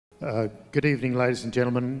Good evening, ladies and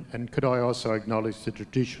gentlemen, and could I also acknowledge the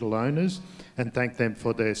traditional owners and thank them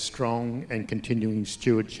for their strong and continuing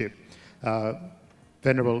stewardship.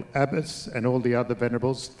 Venerable Abbess and all the other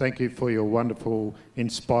Venerables, thank you for your wonderful,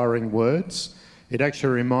 inspiring words. It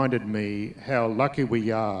actually reminded me how lucky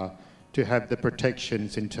we are to have the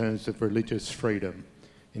protections in terms of religious freedom.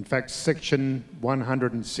 In fact, Section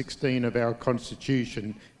 116 of our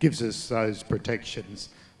Constitution gives us those protections,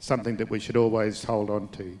 something that we should always hold on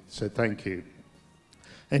to. So thank you.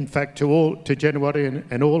 In fact, to January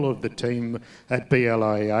and all of the team at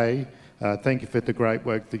BLAA, thank you for the great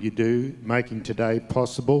work that you do, making today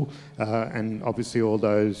possible, and obviously all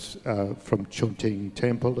those from Chunting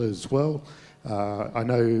Temple as well. I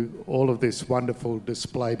know all of this wonderful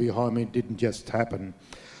display behind me didn't just happen.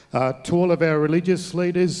 To all of our religious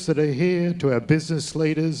leaders that are here, to our business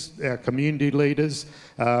leaders, our community leaders,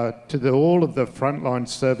 to all of the frontline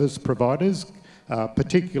service providers,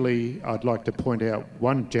 particularly I'd like to point out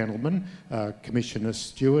one gentleman, Commissioner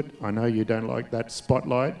Stewart. I know you don't like that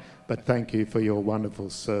spotlight, but thank you for your wonderful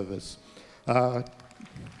service.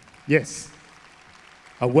 Yes,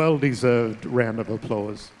 a well-deserved round of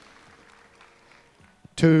applause.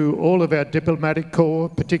 To all of our diplomatic corps,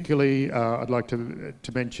 particularly I'd like to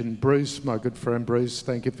mention Bruce, my good friend Bruce,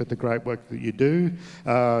 thank you for the great work that you do.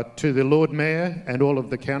 To the Lord Mayor and all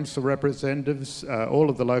of the council representatives, all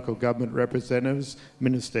of the local government representatives,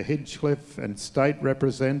 Minister Hinchcliffe and state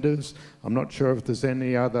representatives. I'm not sure if there's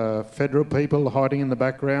any other federal people hiding in the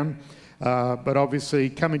background. But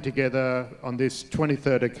obviously coming together on this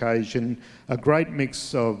 23rd occasion, a great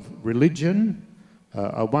mix of religion,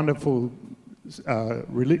 a wonderful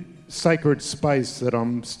sacred space that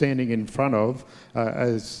I'm standing in front of,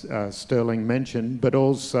 as Sterling mentioned, but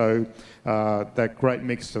also that great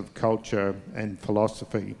mix of culture and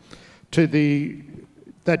philosophy. To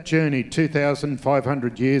that journey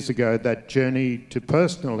 2,500 years ago, that journey to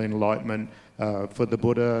personal enlightenment for the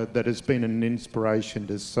Buddha that has been an inspiration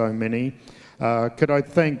to so many. Could I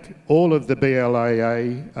thank all of the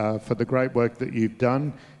BLAA for the great work that you've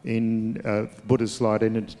done in Buddhist Light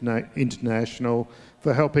International,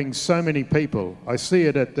 for helping so many people. I see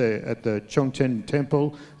it at the Chongchen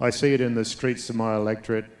Temple, I see it in the streets of my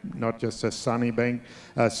electorate, not just a Sunnybank.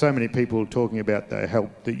 So many people talking about the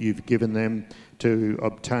help that you've given them to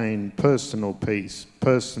obtain personal peace,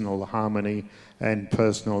 personal harmony and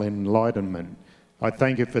personal enlightenment. I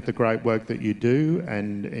thank you for the great work that you do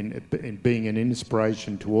and in being an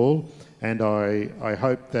inspiration to all, and I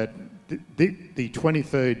hope that the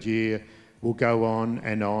 23rd year will go on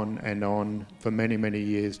and on and on for many, many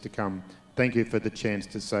years to come. Thank you for the chance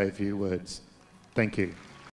to say a few words. Thank you.